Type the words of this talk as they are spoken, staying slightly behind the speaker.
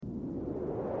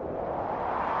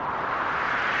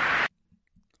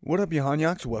What up, you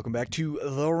Hanyaks? Welcome back to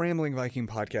the Rambling Viking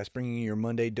Podcast, bringing you your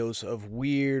Monday dose of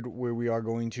weird, where we are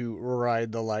going to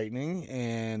ride the lightning,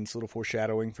 and it's a little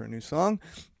foreshadowing for a new song.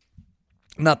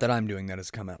 Not that I'm doing that,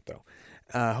 has come out, though.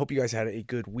 Hope you guys had a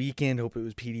good weekend. Hope it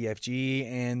was PDFG,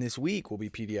 and this week will be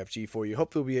PDFG for you.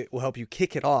 Hopefully it will help you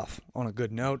kick it off on a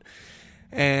good note.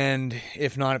 And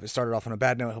if not, if it started off on a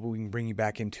bad note, hopefully we can bring you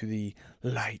back into the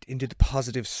light, into the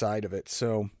positive side of it.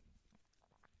 So,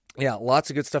 yeah, lots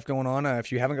of good stuff going on.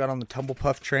 If you haven't got on the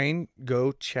Tumblepuff train,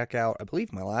 go check out, I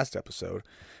believe, my last episode,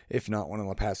 if not one of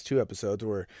the past two episodes,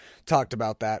 where talked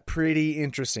about that. Pretty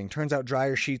interesting. Turns out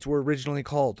dryer sheets were originally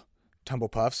called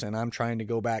Tumblepuffs, and I'm trying to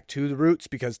go back to the roots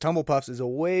because Tumblepuffs is a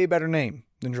way better name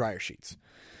than dryer sheets,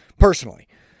 personally.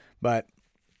 But,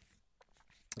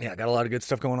 yeah, got a lot of good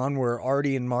stuff going on. We're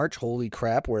already in March. Holy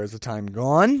crap, where has the time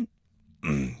gone?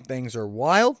 Things are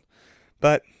wild.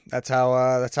 But that's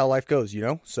how life goes, you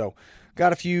know? So,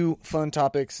 got a few fun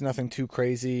topics, nothing too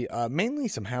crazy. Mainly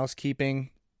some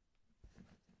housekeeping.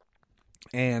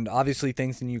 And obviously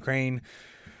things in Ukraine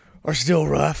are still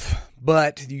rough.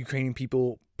 But the Ukrainian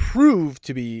people prove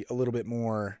to be a little bit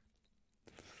more...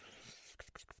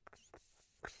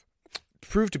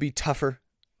 prove to be tougher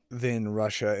than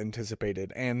Russia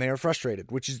anticipated. And they are frustrated,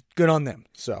 which is good on them.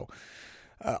 So,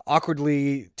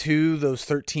 awkwardly, to those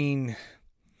 13...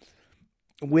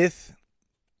 with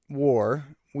war,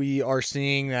 we are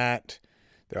seeing that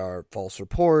there are false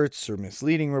reports or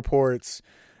misleading reports.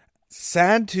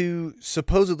 Sad to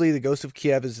supposedly the Ghost of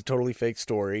Kiev is a totally fake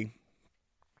story.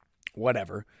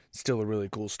 Whatever. Still a really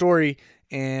cool story.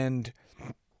 And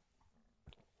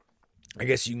I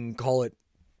guess you can call it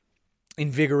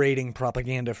invigorating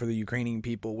propaganda for the Ukrainian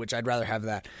people, which I'd rather have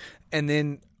that. And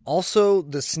then also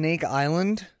the Snake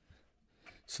Island.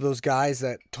 So those guys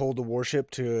that told the warship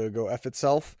to go F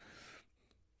itself,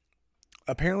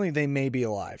 apparently they may be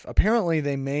alive. Apparently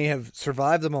they may have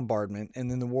survived the bombardment,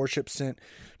 and then the warship sent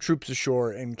troops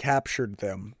ashore and captured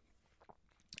them.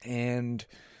 And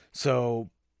so,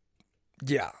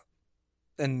 yeah.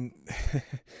 And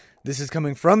this is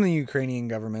coming from the Ukrainian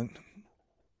government.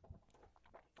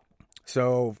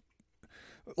 So,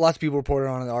 lots of people reported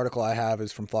on it. The article I have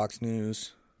is from Fox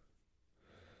News.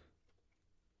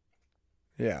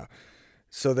 Yeah.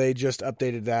 So they just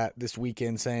updated that this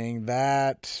weekend saying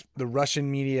that the Russian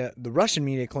media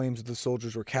claims that the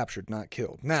soldiers were captured, not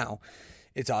killed. Now,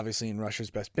 it's obviously in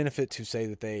Russia's best benefit to say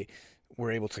that they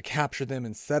were able to capture them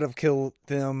instead of kill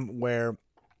them,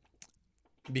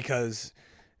 because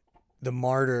the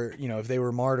martyr, if they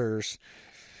were martyrs,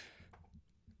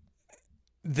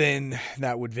 then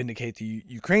that would vindicate the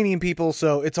Ukrainian people.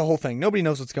 So it's a whole thing. Nobody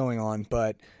knows what's going on,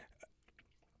 but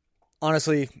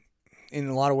honestly, in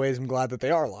a lot of ways, I'm glad that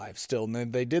they are alive still,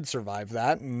 and they did survive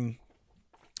that, and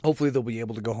hopefully they'll be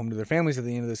able to go home to their families at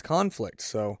the end of this conflict.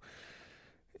 So,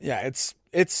 yeah,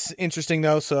 it's interesting,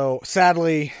 though. So,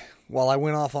 sadly, while I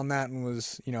went off on that and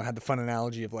was, had the fun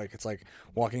analogy of, it's like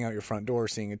walking out your front door,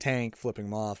 seeing a tank, flipping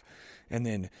them off, and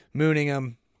then mooning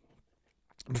them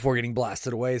before getting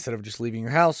blasted away instead of just leaving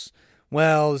your house.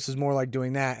 Well, this is more like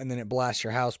doing that, and then it blasts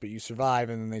your house, but you survive,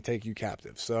 and then they take you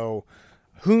captive. So,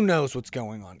 who knows what's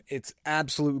going on? It's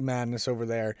absolute madness over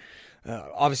there.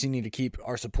 Obviously need to keep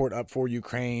our support up for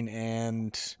Ukraine,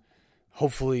 and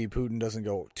hopefully Putin doesn't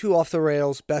go too off the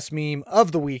rails. Best meme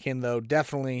of the weekend, though,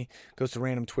 definitely goes to a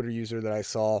random Twitter user that I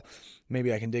saw.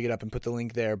 Maybe I can dig it up and put the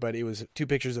link there, but it was two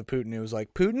pictures of Putin. It was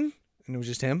like, Putin? And it was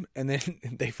just him. And then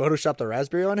they photoshopped a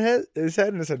raspberry on his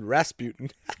head, and it said Rasputin.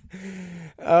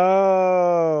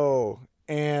 Oh.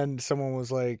 And someone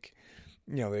was like...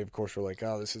 they of course were like,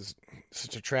 oh, this is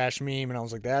such a trash meme. And I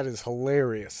was like, that is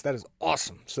hilarious. That is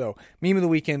awesome. So, meme of the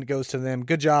weekend goes to them.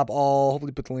 Good job, all.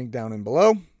 Hopefully put the link down in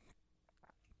below.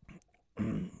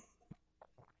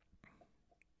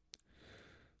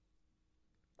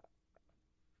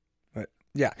 But,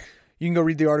 yeah. You can go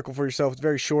read the article for yourself. It's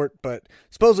very short, but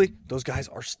supposedly those guys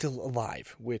are still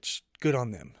alive, which, good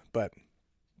on them. But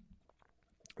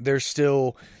they're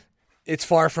still, it's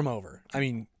far from over. I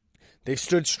mean, they've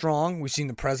stood strong. We've seen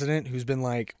the president who's been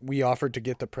like, we offered to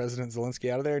get the President Zelensky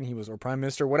out of there, and he was our prime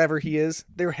minister, whatever he is,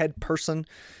 their head person.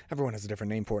 Everyone has a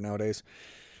different name for it nowadays.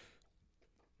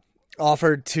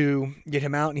 Offered to get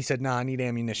him out, and he said, nah, I need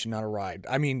ammunition, not a ride.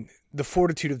 I mean, the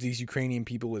fortitude of these Ukrainian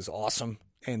people is awesome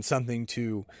and something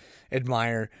to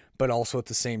admire, but also at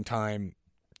the same time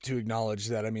to acknowledge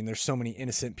that, there's so many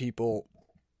innocent people.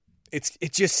 It's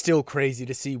just still crazy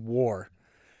to see war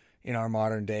in our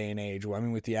modern day and age.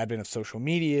 With the advent of social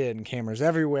media and cameras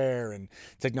everywhere and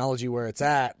technology where it's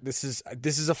at, this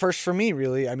is a first for me,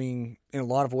 really. In a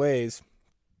lot of ways.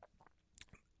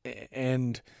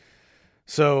 And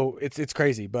So it's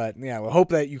crazy, but yeah, we hope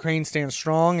that Ukraine stands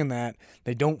strong and that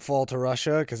they don't fall to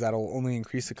Russia, because that'll only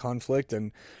increase the conflict.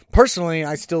 And personally,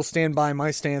 I still stand by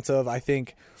my stance of, I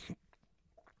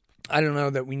don't know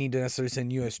that we need to necessarily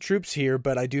send U.S. troops here,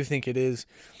 but I do think it is,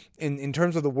 in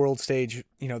terms of the world stage,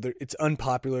 it's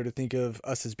unpopular to think of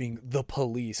us as being the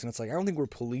police. And it's like, I don't think we're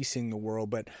policing the world,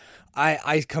 but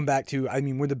I come back to,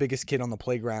 we're the biggest kid on the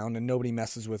playground and nobody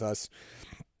messes with us.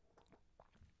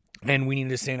 And we need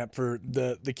to stand up for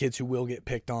the kids who will get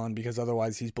picked on, because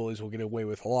otherwise these bullies will get away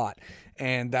with a lot.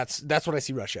 And that's what I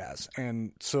see Russia as.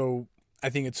 And so I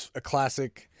think it's a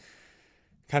classic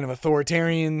kind of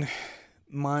authoritarian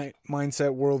mindset,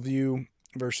 worldview,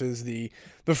 versus the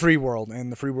free world.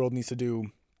 And the free world needs to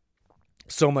do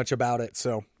so much about it.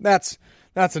 So that's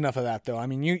enough of that, though.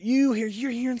 You're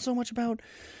hearing so much about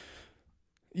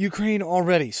Ukraine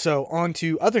already. So on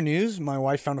to other news. My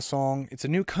wife found a song. It's a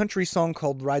new country song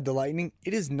called Ride the Lightning.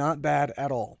 It is not bad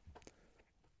at all.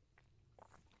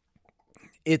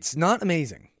 It's not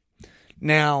amazing.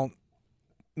 Now,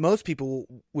 most people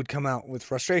would come out with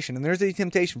frustration, and there's a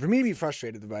temptation for me to be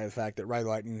frustrated by the fact that Ride the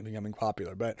Lightning is becoming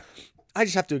popular, but I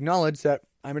just have to acknowledge that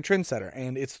I'm a trendsetter,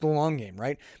 and it's the long game,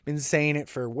 right? Been saying it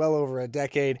for well over a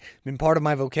decade. Been part of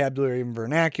my vocabulary and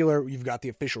vernacular. You've got the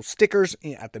official stickers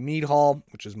at the Mead Hall,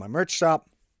 which is my merch shop.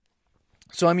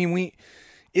 So,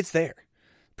 it's there.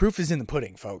 Proof is in the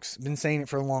pudding, folks. Been saying it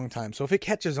for a long time. So if it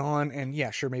catches on, and yeah,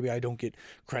 sure, maybe I don't get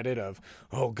credit of,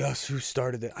 oh, Gus, who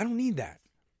started it? I don't need that.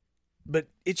 But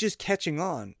it's just catching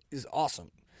on is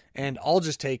awesome. And I'll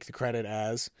just take the credit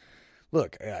as,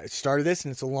 look, it started this,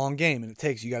 and it's a long game, and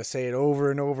you got to say it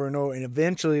over and over and over, and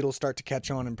eventually it'll start to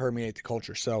catch on and permeate the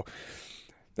culture. So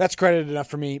that's credit enough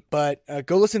for me. But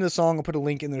go listen to the song. I'll put a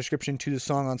link in the description to the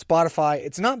song on Spotify.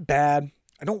 It's not bad.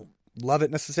 I don't love it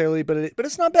necessarily, but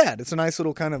it's not bad. It's a nice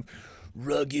little kind of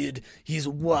rugged, he's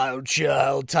a wild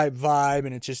child type vibe,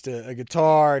 and it's just a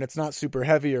guitar, and it's not super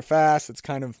heavy or fast. It's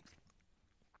kind of,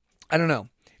 I don't know.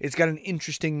 It's got an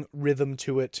interesting rhythm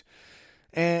to it,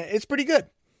 and it's pretty good.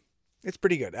 It's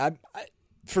pretty good.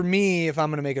 For me, if I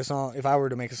were to make a song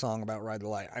about Ride the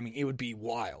Light, it would be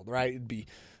wild, right? It'd be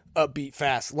upbeat,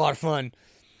 fast, a lot of fun,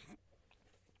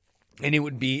 and it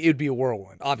would be a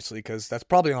whirlwind, obviously, because that's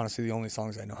probably honestly the only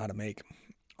songs I know how to make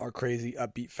are crazy,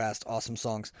 upbeat, fast, awesome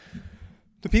songs.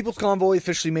 The People's Convoy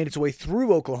officially made its way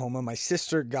through Oklahoma. My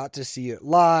sister got to see it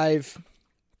live,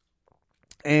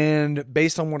 and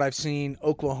based on what I've seen,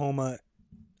 Oklahoma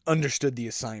understood the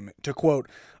assignment. To quote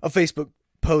a Facebook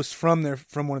post from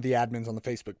one of the admins on the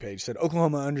Facebook page, said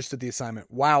Oklahoma understood the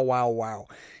assignment. Wow, wow, wow.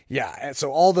 Yeah, and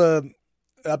so all the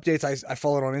updates I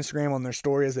followed on Instagram on their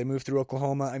story as they moved through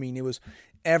Oklahoma, it was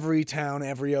every town,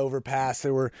 every overpass.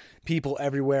 There were people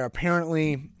everywhere.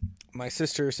 Apparently, my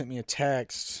sister sent me a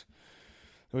text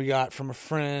we got from a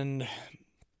friend.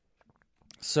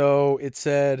 So it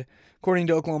said, according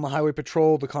to Oklahoma Highway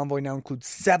Patrol, the convoy now includes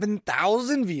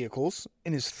 7,000 vehicles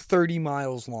and is 30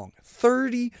 miles long.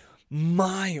 30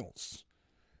 miles.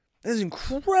 That is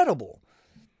incredible.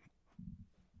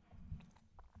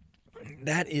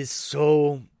 That is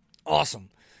so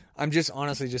awesome. I'm just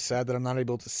honestly just sad that I'm not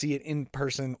able to see it in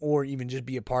person or even just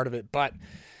be a part of it. But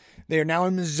they are now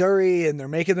in Missouri, and they're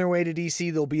making their way to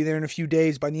D.C. They'll be there in a few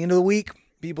days. By the end of the week,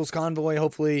 People's Convoy,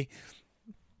 hopefully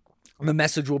the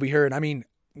message will be heard.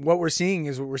 What we're seeing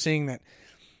that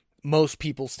most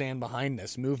people stand behind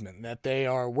this movement, that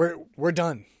we're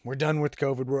done. We're done with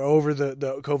COVID. We're over the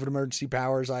COVID emergency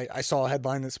powers. I saw a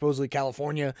headline that supposedly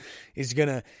California is going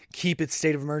to keep its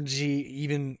state of emergency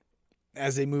even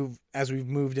as we've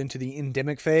moved into the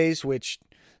endemic phase, which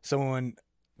the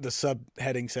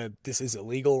subheading said this is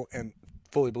illegal, and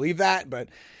fully believe that. But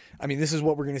this is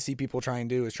what we're going to see people try and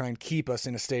do, is try and keep us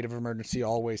in a state of emergency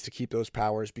always, to keep those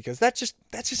powers, because that's just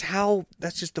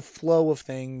the flow of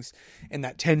things, and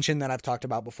that tension that I've talked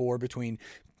about before between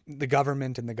the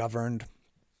government and the governed,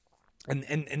 and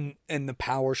the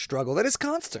power struggle that is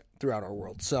constant throughout our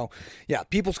world. So yeah,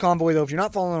 People's Convoy, though, if you're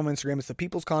not following on Instagram, it's the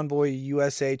People's Convoy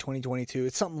USA 2022.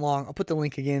 It's something long. I'll put the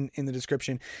link again in the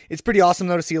description. It's pretty awesome,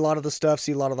 though, to see a lot of the stuff,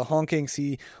 see a lot of the honking,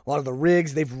 see a lot of the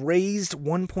rigs. They've raised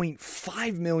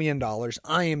 $1.5 million.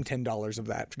 I am $10 of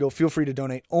that. Feel free to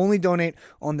donate. Only donate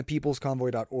on the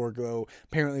peoplesconvoy.org, though.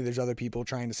 Apparently there's other people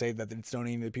trying to say that it's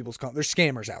donating to the People's Convoy. There's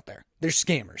scammers out there. There's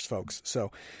scammers, folks.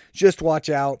 So just watch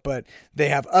out. But they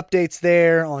have updates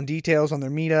there on details on their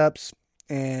meetups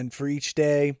and for each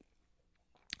day.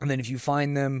 And then if you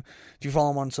find them, if you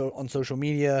follow them on social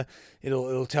media,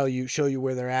 it'll show you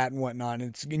where they're at and whatnot.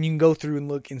 And you can go through and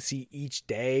look and see each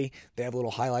day. They have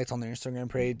little highlights on their Instagram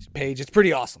page. It's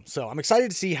pretty awesome. So I'm excited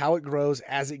to see how it grows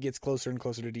as it gets closer and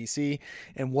closer to DC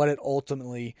and what it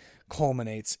ultimately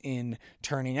culminates in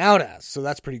turning out as. So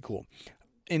that's pretty cool.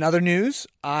 In other news,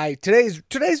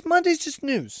 today's Monday's just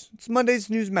news. It's Monday's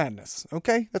news madness.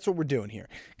 Okay, that's what we're doing here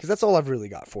because that's all I've really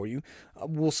got for you.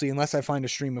 We'll see, unless I find a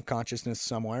stream of consciousness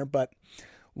somewhere. But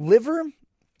liver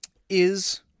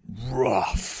is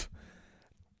rough.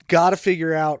 Got to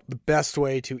figure out the best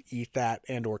way to eat that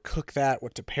and or cook that,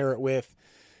 what to pair it with.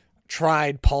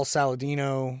 Tried Paul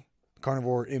Saladino,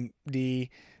 Carnivore MD.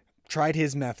 Tried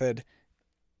his method.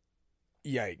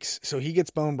 Yikes! So he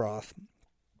gets bone broth.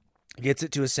 Gets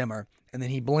it to a simmer, and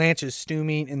then he blanches stew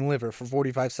meat and liver for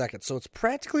 45 seconds. So it's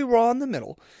practically raw in the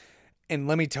middle. And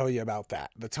let me tell you about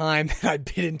that. The time that I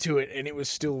bit into it and it was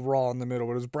still raw in the middle,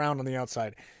 but it was brown on the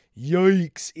outside.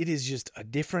 Yikes. It is just a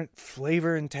different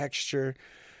flavor and texture.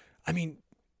 I mean,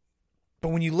 but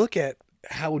when you look at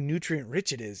how nutrient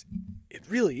rich it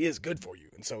really is good for you.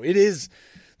 And so it is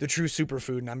the true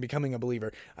superfood, and I'm becoming a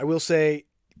believer. I will say,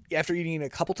 after eating it a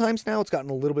couple times now, it's gotten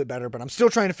a little bit better, but I'm still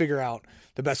trying to figure out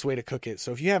the best way to cook it.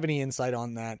 So if you have any insight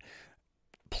on that,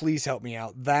 please help me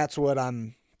out. That's what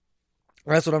I'm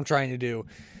trying to do.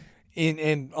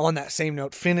 And on that same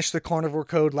note, finished the Carnivore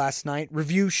Code last night.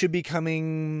 Review should be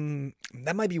coming.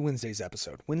 That might be Wednesday's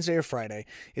episode, Wednesday or Friday.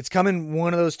 It's coming,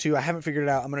 one of those two. I haven't figured it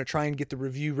out. I'm going to try and get the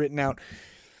review written out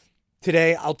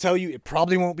today. I'll tell you, it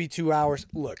probably won't be 2 hours.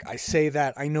 Look, I say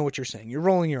that. I know what you're saying. You're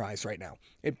rolling your eyes right now.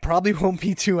 It probably won't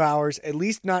be 2 hours, at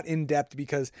least not in depth,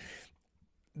 because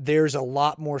there's a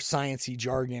lot more sciencey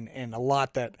jargon and a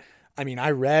lot that,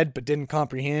 I read but didn't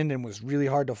comprehend and was really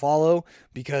hard to follow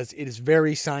because it is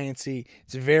very sciencey.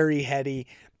 It's very heady,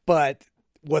 but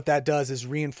what that does is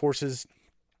reinforces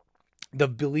the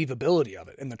believability of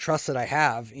it and the trust that I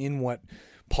have in what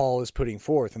Paul is putting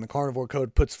forth and the Carnivore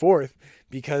Code puts forth,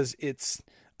 because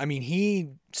he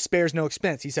spares no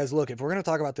expense. He says, look, if we're going to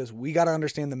talk about this, we got to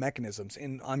understand the mechanisms.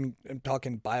 And I'm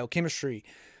talking biochemistry,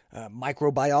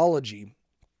 microbiology,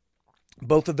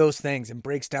 both of those things, and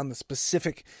breaks down the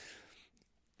specific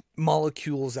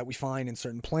molecules that we find in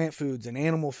certain plant foods and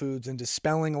animal foods, and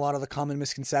dispelling a lot of the common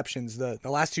misconceptions. The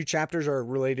last two chapters are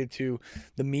related to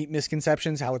the meat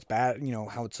misconceptions, how it's bad,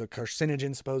 how it's a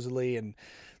carcinogen supposedly, and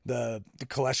the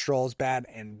cholesterol is bad,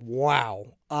 and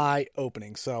wow,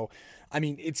 eye-opening. So,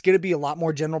 it's going to be a lot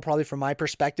more general probably from my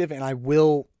perspective, and I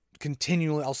will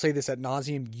continually, I'll say this ad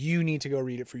nauseum, you need to go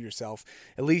read it for yourself.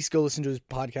 At least go listen to his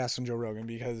podcast on Joe Rogan,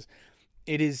 because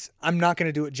I'm not going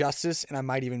to do it justice, and I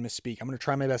might even misspeak. I'm going to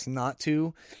try my best not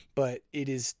to, but it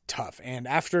is tough. And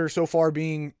after so far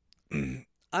being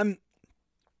on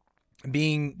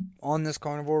this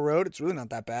carnivore road, it's really not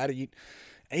that bad.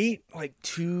 I eat like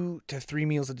 2 to 3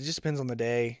 meals. It just depends on the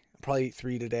day. Probably eat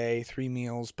 3 today, 3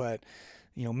 meals, but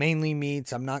mainly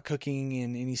meats. I'm not cooking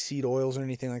in any seed oils or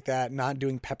anything like that. Not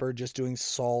doing pepper, just doing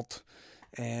salt,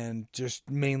 and just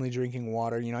mainly drinking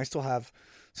water. I still have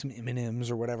some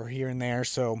M&Ms or whatever here and there,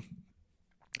 so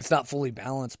it's not fully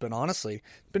balanced, but honestly,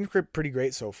 it's been pretty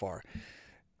great so far.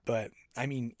 But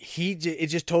it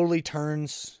just totally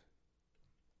turns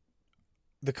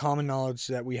the common knowledge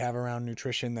that we have around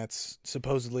nutrition that's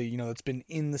supposedly, that's been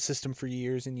in the system for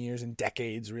years and years and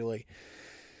decades, really,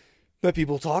 that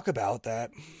people talk about,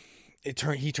 that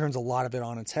he turns a lot of it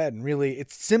on its head. And really,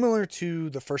 it's similar to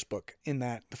the first book, in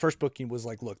that the first book, he was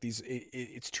like, look,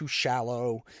 it's too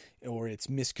shallow, or it's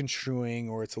misconstruing,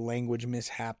 or it's a language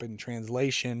mishap in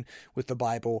translation with the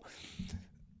Bible.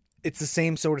 It's the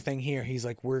same sort of thing here. He's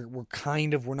like, we're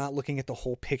not looking at the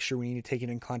whole picture. We need to take it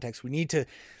in context. We need to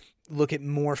look at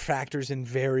more factors and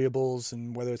variables,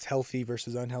 and whether it's healthy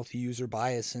versus unhealthy user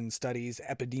bias in studies,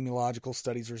 epidemiological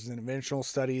studies versus interventional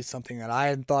studies, something that I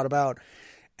hadn't thought about,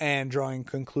 and drawing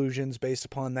conclusions based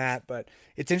upon that. But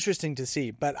it's interesting to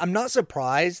see. But I'm not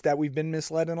surprised that we've been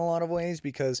misled in a lot of ways,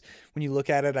 because when you look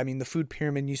at it, the food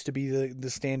pyramid used to be the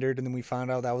standard, and then we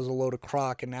found out that was a load of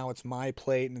crock, and now it's my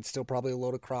plate, and it's still probably a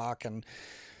load of crock. And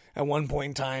at one point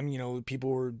in time,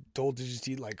 people were told to just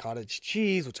eat like cottage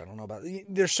cheese, which I don't know about.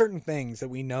 There's certain things that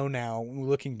we know now,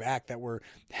 looking back, that were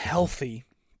healthy,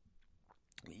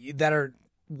 that are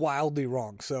wildly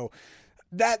wrong. So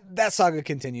that saga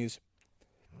continues.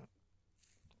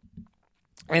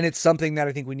 And it's something that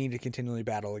I think we need to continually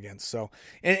battle against. So,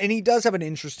 and he does have an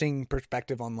interesting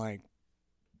perspective on, like,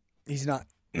 he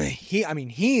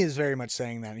is very much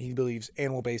saying that he believes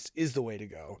animal-based is the way to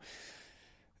go.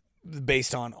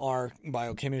 based on our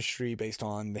biochemistry, based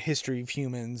on the history of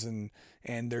humans and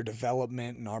their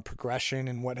development and our progression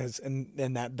and what has and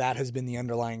that has been the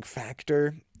underlying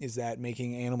factor, is that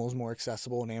making animals more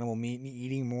accessible and animal meat and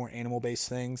eating more animal-based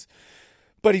things.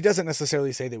 But he doesn't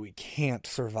necessarily say that we can't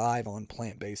survive on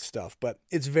plant-based stuff. But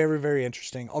it's very, very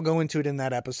interesting. I'll go into it in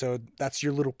that episode. That's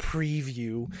your little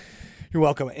preview. You're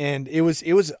welcome. And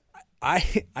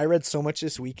I read so much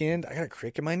this weekend. I got a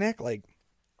crick in my neck. And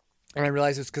I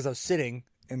realized it's because I was sitting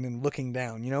and then looking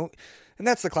down, And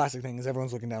that's the classic thing, is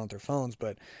everyone's looking down at their phones.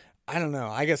 But I don't know.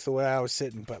 I guess the way I was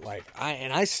sitting, but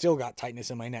I still got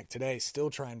tightness in my neck today. Still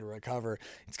trying to recover.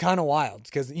 It's kind of wild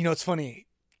because, it's funny.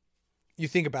 You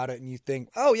think about it and you think,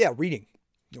 oh yeah, reading.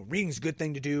 Reading's a good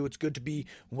thing to do. It's good to be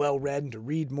well read and to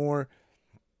read more.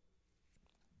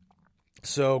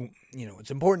 So,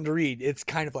 it's important to read. It's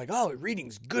kind of like, oh,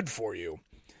 reading's good for you.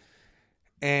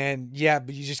 And yeah,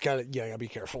 but you just gotta be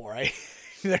careful, right?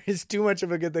 There is too much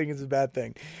of a good thing is a bad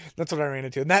thing. That's what I ran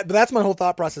into. But that's my whole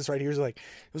thought process right here. It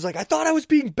was like, I thought I was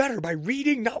being better by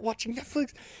reading, not watching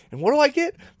Netflix. And what do I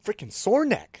get? Freaking sore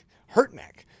neck, hurt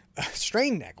neck,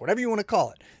 strained neck, whatever you want to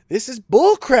call it. This is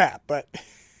bull crap, but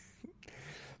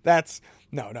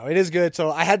no, it is good. So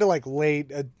I had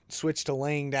to switch to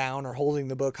laying down or holding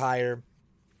the book higher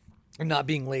and not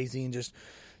being lazy and just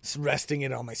resting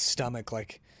it on my stomach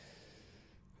like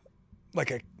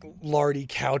a lardy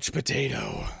couch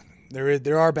potato.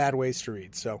 There are bad ways to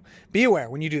read, so be aware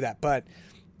when you do that. But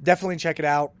definitely check it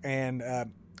out. And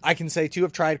I can say too,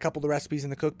 I've tried a couple of the recipes in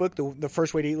the cookbook. The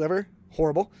first way to eat liver,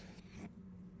 horrible.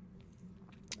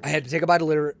 I had to take a bite of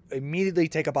liver, immediately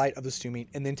take a bite of the stew meat,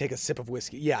 and then take a sip of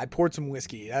whiskey. Yeah, I poured some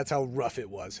whiskey. That's how rough it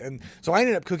was. And so I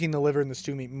ended up cooking the liver and the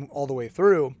stew meat all the way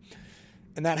through,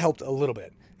 and that helped a little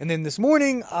bit. And then this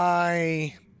morning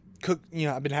I cooked.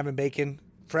 I've been having bacon.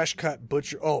 Fresh cut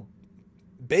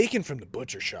bacon from the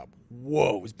butcher shop.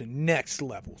 Whoa, it's been next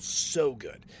level. So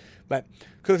good. But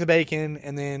cook the bacon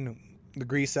and then the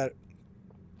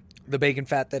bacon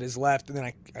fat that is left. And then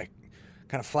I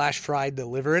kind of flash fried the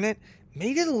liver in it.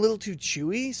 Made it a little too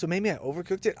chewy. So maybe I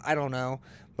overcooked it. I don't know.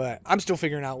 But I'm still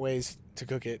figuring out ways to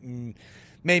cook it. And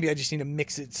maybe I just need to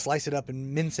mix it, slice it up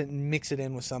and mince it and mix it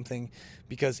in with something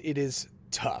because it is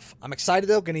tough. I'm excited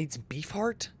though. Going to eat some beef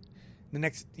heart. The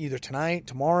next, either tonight,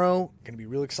 tomorrow, going to be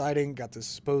real exciting. Got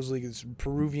this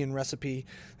Peruvian recipe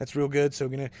that's real good. So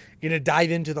gonna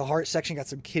dive into the heart section. Got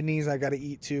some kidneys I got to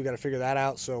eat too. Got to figure that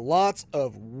out. So lots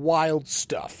of wild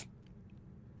stuff,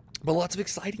 but lots of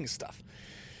exciting stuff.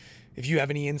 If you have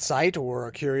any insight or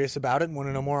are curious about it and want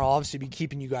to know more, I'll obviously be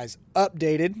keeping you guys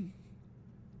updated.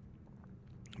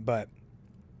 But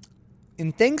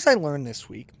in things I learned this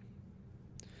week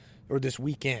or this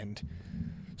weekend,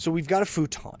 so we've got a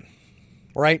futon.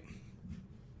 Right,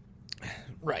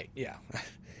 yeah.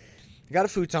 I got a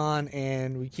futon,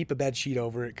 and we keep a bed sheet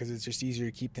over it because it's just easier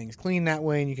to keep things clean that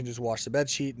way, and you can just wash the bed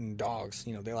sheet, and dogs,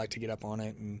 they like to get up on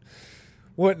it and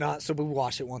whatnot, so we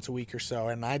wash it once a week or so,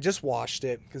 and I just washed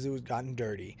it because it was gotten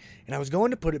dirty, and I was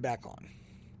going to put it back on,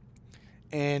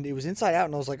 and it was inside out,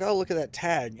 and I was like, oh, look at that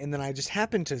tag, and then I just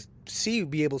happened to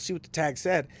be able to see what the tag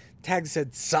said. The tag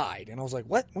said side, and I was like,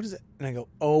 what is it? And I go,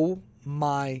 oh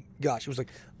my gosh, it was like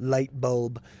light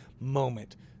bulb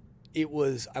moment.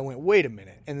 I went, wait a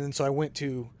minute. And then so I went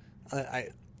I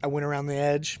went around the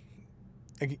edge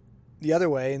the other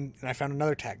way and I found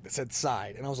another tag that said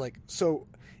side. And I was like, so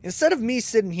instead of me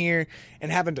sitting here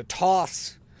and having to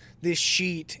toss this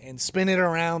sheet and spin it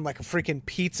around like a freaking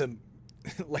pizza,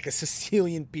 like a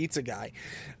Sicilian pizza guy,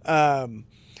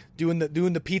 doing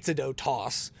the pizza dough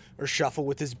toss or shuffle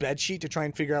with this bed sheet to try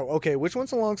and figure out, okay, which one's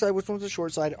the long side, which one's the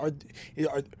short side? Are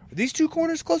these two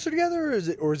corners closer together,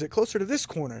 or is it closer to this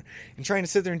corner? And trying to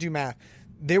sit there and do math.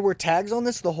 There were tags on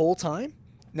this the whole time.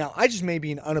 Now, I just may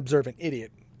be an unobservant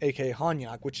idiot, aka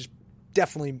Hanyak, which is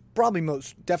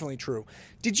most definitely true.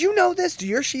 Did you know this? Do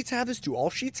your sheets have this? Do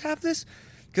all sheets have this?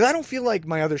 Because I don't feel like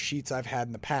my other sheets I've had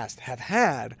in the past have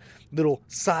had little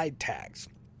side tags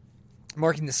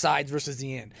marking the sides versus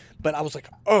the end. But I was like,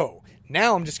 oh,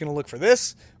 now I'm just going to look for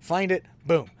this, find it,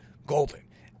 boom, golden.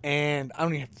 And I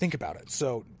don't even have to think about it.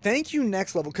 So thank you,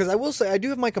 Next Level, because I will say I do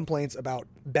have my complaints about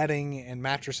bedding and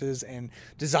mattresses and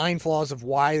design flaws of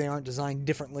why they aren't designed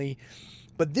differently.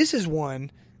 But this is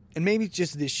one, and maybe it's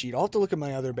just this sheet. I'll have to look at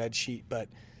my other bed sheet, but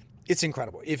it's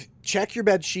incredible. Check your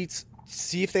bed sheets,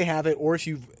 see if they have it, or if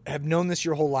you have known this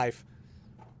your whole life,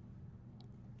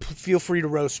 feel free to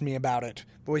roast me about it.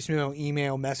 Voicemail,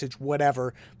 email, message,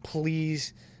 whatever.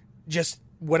 Please, just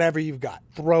whatever you've got,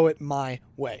 throw it my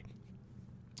way.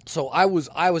 So I was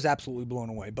absolutely blown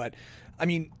away. But I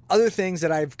mean, other things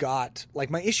that I've got, like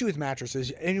my issue with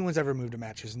mattresses, anyone's ever moved a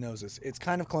mattress knows this. It's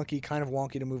kind of clunky, kind of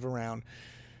wonky to move around.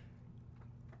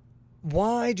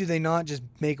 Why do they not just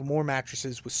make more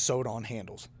mattresses with sewed-on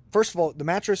handles? First of all, the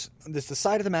mattress, this the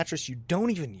side of the mattress you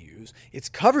don't even use. It's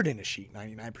covered in a sheet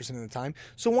 99% of the time.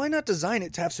 So why not design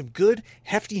it to have some good,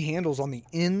 hefty handles on the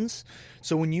ends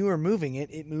so when you are moving it,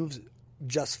 it moves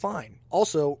just fine.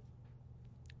 Also,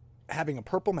 having a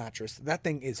purple mattress, that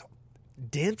thing is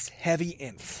dense, heavy,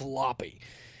 and floppy.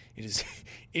 It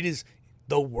is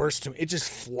the worst to me. It just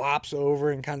flops over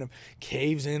and kind of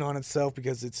caves in on itself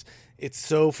because it's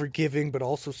so forgiving but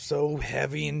also so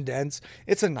heavy and dense.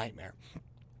 It's a nightmare.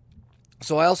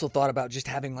 So I also thought about just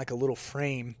having like a little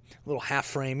frame, a little half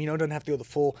frame. It doesn't have to go the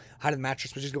full height of the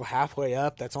mattress, but just go halfway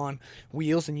up. That's on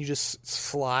wheels and you just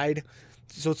slide.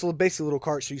 So it's basically a little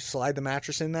cart. So you slide the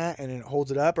mattress in that and it holds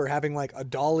it up, or having like a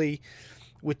dolly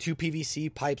with 2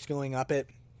 PVC pipes going up it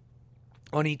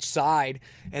on each side.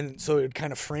 And so it would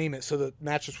kind of frame it so the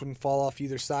mattress wouldn't fall off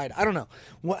either side. I don't know.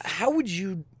 How would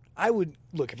you,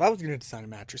 look, if I was going to design a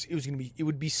mattress, it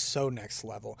would be so next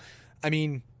level. I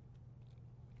mean,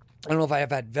 I don't know if I have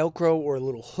had Velcro or a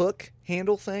little hook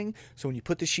handle thing. So when you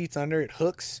put the sheets under, it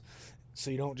hooks.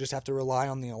 So you don't just have to rely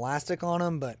on the elastic on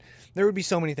them. But there would be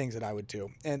so many things that I would do.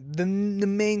 And the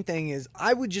main thing is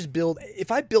I would just build, if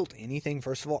I built anything,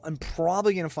 first of all, I'm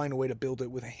probably going to find a way to build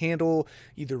it with a handle,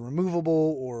 either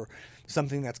removable or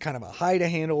something that's kind of a hide a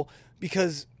handle.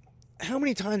 Because how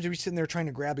many times are we sitting there trying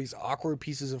to grab these awkward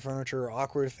pieces of furniture or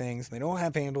awkward things? And they don't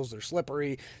have handles. They're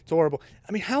slippery. It's horrible.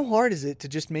 I mean, how hard is it to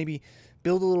just maybe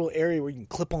build a little area where you can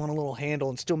clip on a little handle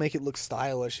and still make it look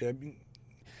stylish?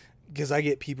 Because I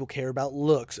get people care about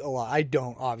looks a lot. I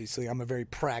don't, obviously. I'm a very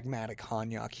pragmatic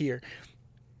Hanyak here.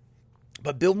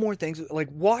 But build more things like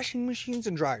washing machines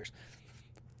and dryers.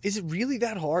 Is it really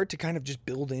that hard to kind of just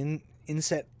build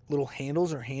inset little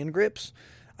handles or hand grips?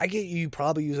 I get you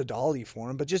probably use a dolly for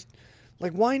them, but just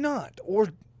like, why not?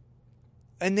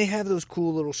 And they have those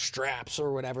cool little straps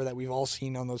or whatever that we've all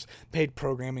seen on those paid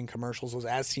programming commercials, those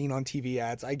as seen on TV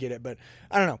ads. I get it, but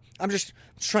I don't know. I'm just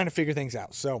trying to figure things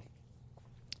out. So,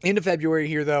 end of February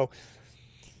here, though.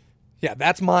 Yeah,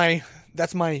 that's my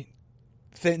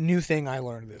new thing I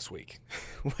learned this week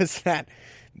was that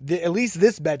at least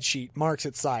this bed sheet marks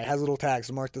its side, has little tags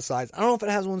to mark the sides. I don't know if it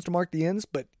has ones to mark the ends,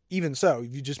 but even so,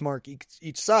 if you just mark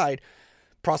each side,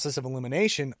 process of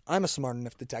elimination, I'm a smart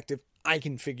enough detective. I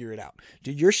can figure it out.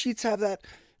 Do your sheets have that?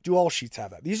 Do all sheets have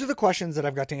that? These are the questions that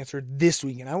I've got to answer this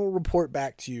week, and I will report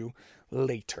back to you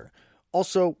later.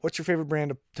 Also, what's your favorite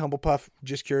brand of Tumble Puff?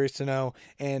 Just curious to know.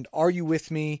 And are you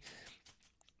with me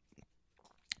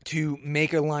to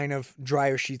make a line of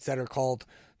dryer sheets that are called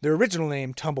their original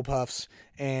name, Tumble Puffs,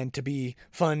 and to be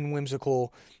fun,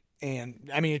 whimsical, and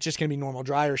I mean, it's just going to be normal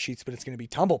dryer sheets, but it's going to be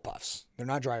Tumble Puffs. They're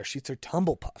not dryer sheets, they're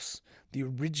Tumble Puffs, the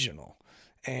original.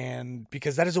 And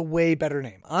because that is a way better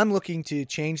name. I'm looking to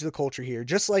change the culture here,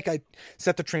 just like I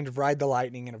set the trend of Ride the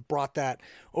Lightning and have brought that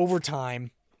over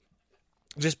time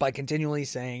just by continually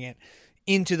saying it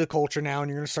into the culture now. And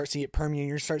you're going to start seeing it permeate.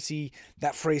 You're going to start seeing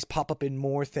that phrase pop up in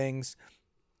more things.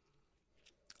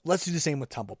 Let's do the same with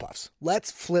Tumble Puffs.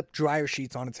 Let's flip dryer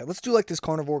sheets on its head. Let's do like this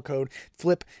carnivore code,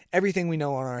 flip everything we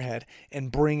know on our head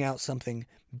and bring out something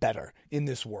better in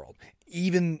this world.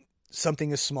 Even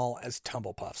something as small as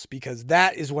Tumble Puffs, because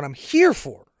that is what I'm here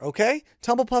for, okay?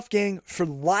 Tumble Puff gang for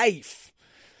life.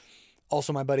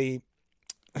 Also, my buddy,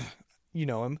 you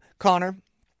know him, Connor,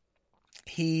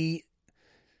 he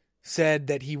said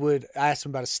that he would, I asked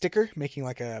him about a sticker, making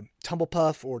like a Tumble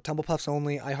Puff or Tumble Puffs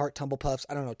only. I heart Tumble Puffs.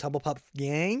 I don't know, Tumble Puff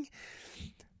gang.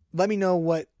 Let me know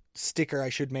what sticker I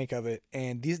should make of it.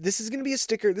 And this is going to be a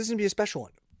sticker. This is going to be a special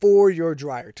one for your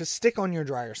dryer to stick on your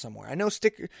dryer somewhere. I know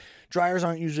dryers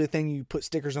aren't usually a thing you put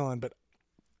stickers on, but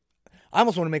I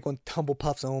almost want to make one Tumble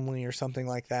Puffs only or something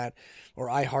like that. Or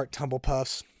I heart Tumble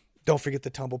Puffs. Don't forget the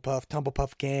Tumble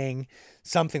Puff gang,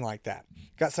 something like that.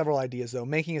 Got several ideas though.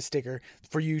 Making a sticker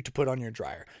for you to put on your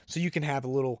dryer. So you can have a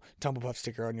little Tumble Puff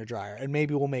sticker on your dryer. And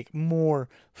maybe we'll make more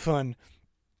fun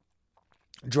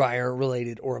dryer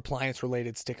related or appliance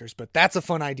related stickers. But that's a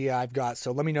fun idea I've got.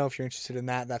 So let me know if you're interested in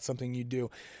that. That's something you do.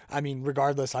 I mean,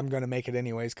 regardless, I'm going to make it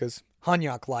anyways because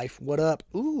Hanyak life, what up?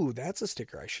 Ooh, that's a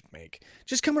sticker I should make.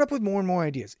 Just coming up with more and more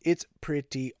ideas. It's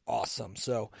pretty awesome.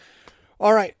 So,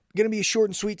 all right. Going to be short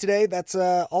and sweet today. That's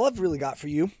all I've really got for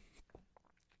you.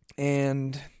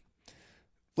 And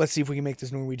let's see if we can make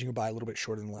this Norwegian goodbye a little bit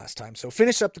shorter than last time. So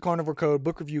finish up the Carnivore Code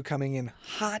book review coming in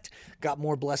hot. Got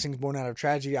more blessings born out of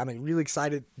tragedy. I'm really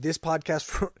excited. This podcast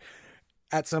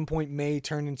at some point may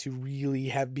turn into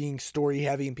really being story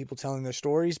heavy and people telling their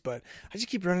stories, but I just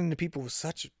keep running into people with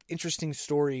such interesting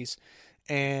stories,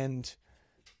 and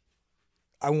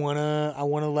I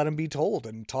wanna let them be told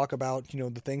and talk about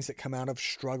the things that come out of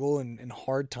struggle and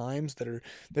hard times that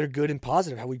are good and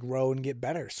positive, how we grow and get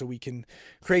better, so we can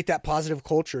create that positive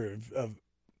culture of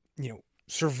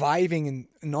surviving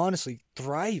and honestly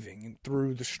thriving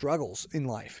through the struggles in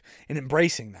life and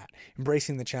embracing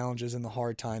the challenges and the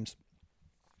hard times.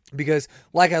 Because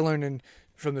like I learned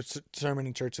from the sermon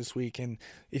in church this week, and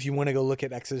if you want to go look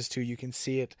at Exodus 2, you can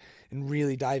see it and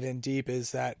really dive in deep,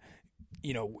 is that,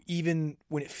 even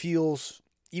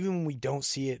when we don't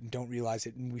see it and don't realize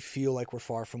it, and we feel like we're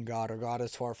far from God or God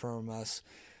is far from us,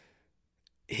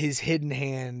 his hidden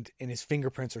hand and his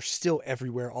fingerprints are still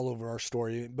everywhere all over our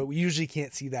story. But we usually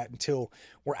can't see that until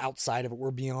we're outside of it.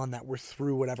 We're beyond that. We're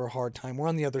through whatever hard time. We're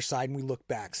on the other side and we look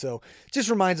back. So it just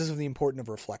reminds us of the importance of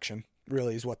reflection,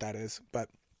 really, is what that is. But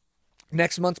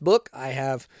next month's book, I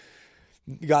have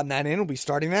gotten that in. We'll be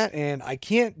starting that. And I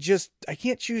can't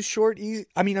choose short, easy.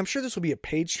 I mean, I'm sure this will be a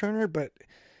page turner, but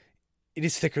it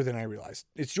is thicker than I realized.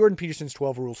 It's Jordan Peterson's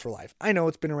 12 Rules for Life. I know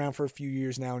it's been around for a few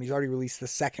years now, and he's already released the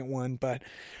second one, but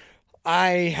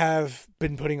I have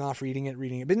been putting off reading it.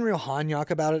 Been real Hanyak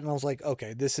about it, and I was like,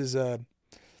 okay, this is a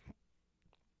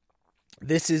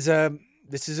thing.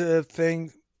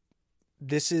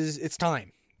 It's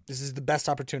time. This is the best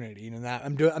opportunity. That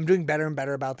I'm doing better and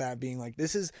better about that, being like,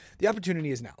 the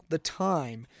opportunity is now. The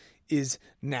time is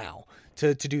now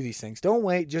to do these things. Don't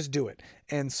wait, just do it.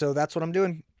 And so that's what I'm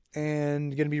doing.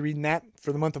 And going to be reading that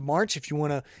for the month of March. If you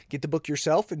want to get the book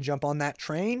yourself and jump on that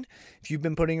train, if you've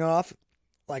been putting it off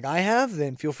like I have,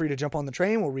 then feel free to jump on the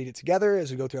train. We'll read it together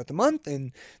as we go throughout the month,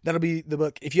 and that'll be the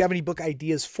book. If you have any book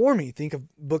ideas for me, think of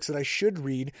books that I should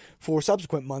read for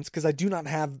subsequent months, because I do not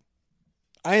have,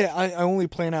 I only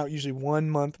plan out usually 1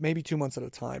 month, maybe 2 months at a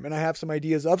time, and I have some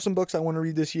ideas of some books I want to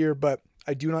read this year, but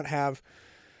I do not have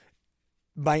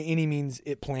by any means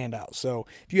it planned out. So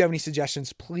if you have any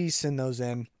suggestions, please send those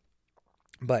in.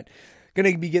 But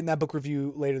going to be getting that book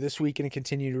review later this week, and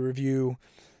continue to review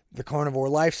the carnivore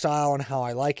lifestyle and how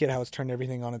I like it, how it's turned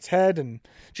everything on its head, and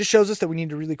just shows us that we need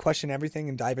to really question everything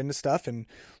and dive into stuff and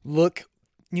look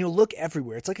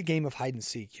everywhere. It's like a game of hide and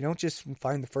seek. You don't just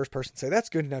find the first person and say, that's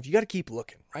good enough. You got to keep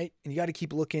looking, right? And you got to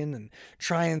keep looking and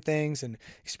trying things and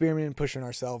experimenting and pushing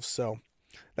ourselves. So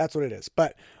that's what it is.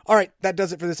 But all right, that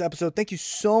does it for this episode. Thank you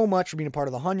so much for being a part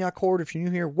of the Hanyak Horde. If you're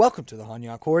new here, welcome to the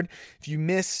Hanyak Horde. If you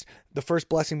missed the first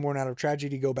blessing born out of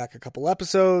tragedy, go back a couple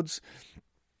episodes.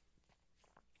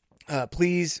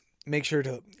 Please make sure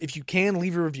to, if you can,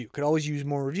 leave a review. Could always use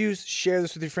more reviews. Share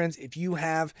this with your friends. If you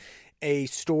have a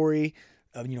story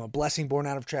of, a blessing born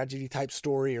out of tragedy type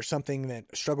story, or something, that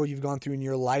a struggle you've gone through in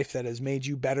your life that has made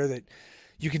you better, that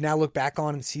you can now look back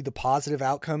on and see the positive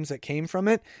outcomes that came from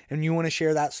it, and you want to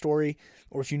share that story,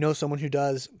 or if you know someone who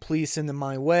does, please send them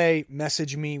my way,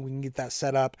 message me, we can get that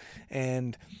set up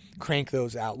and crank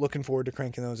those out. Looking forward to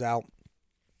cranking those out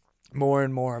more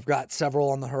and more. I've got several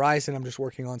on the horizon. I'm just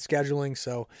working on scheduling,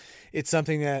 so it's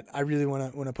something that I really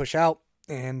want to push out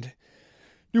and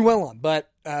do well on.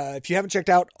 But if you haven't checked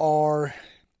out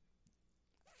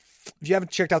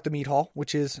the Meat Hall,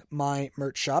 which is my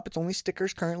merch shop, it's only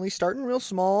stickers currently, starting real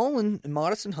small and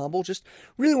modest and humble. Just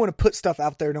really want to put stuff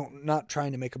out there, not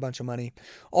trying to make a bunch of money.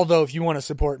 Although if you want to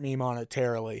support me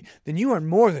monetarily, then you are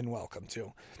more than welcome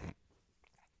to.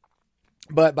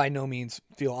 But by no means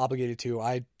feel obligated to.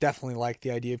 I definitely like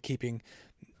the idea of keeping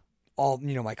all,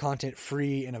 my content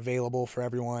free and available for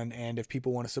everyone. And if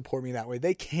people want to support me that way,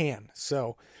 they can.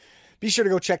 So be sure to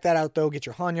go check that out, though. Get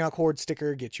your Hanyak Horde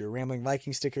sticker, get your Rambling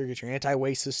Viking sticker, get your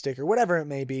Anti-Oasis sticker, whatever it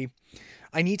may be.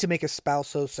 I need to make a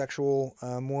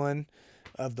spousosexual one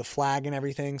of the flag and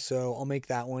everything, so I'll make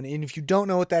that one. And if you don't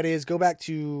know what that is, go back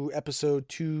to episode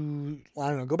 2,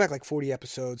 go back like 40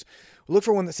 episodes. Look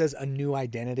for one that says A New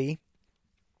Identity.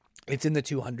 It's in the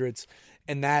 200s,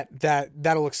 and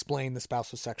that'll explain the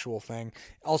spousosexual thing.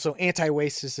 Also,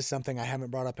 Anti-Oasis is something I haven't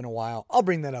brought up in a while. I'll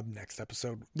bring that up next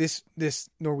episode. This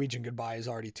Norwegian goodbye is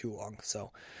already too long.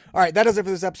 So, all right, that does it for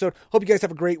this episode. Hope you guys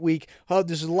have a great week.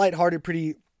 This is a lighthearted,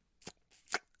 pretty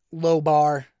low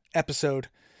bar episode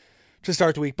to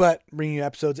start the week, but bringing you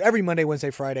episodes every Monday,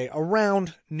 Wednesday, Friday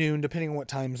around noon, depending on what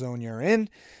time zone you're in.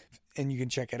 And you can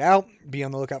check it out. Be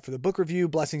on the lookout for the book review,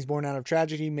 Blessings Born Out of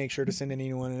Tragedy. Make sure to send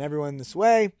anyone and everyone this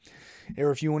way.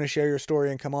 Or if you want to share your story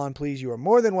and come on, please, you are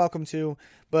more than welcome to.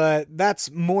 But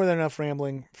that's more than enough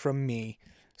rambling from me.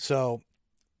 So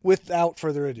without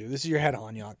further ado, this is your head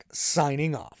Hanyak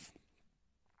signing off.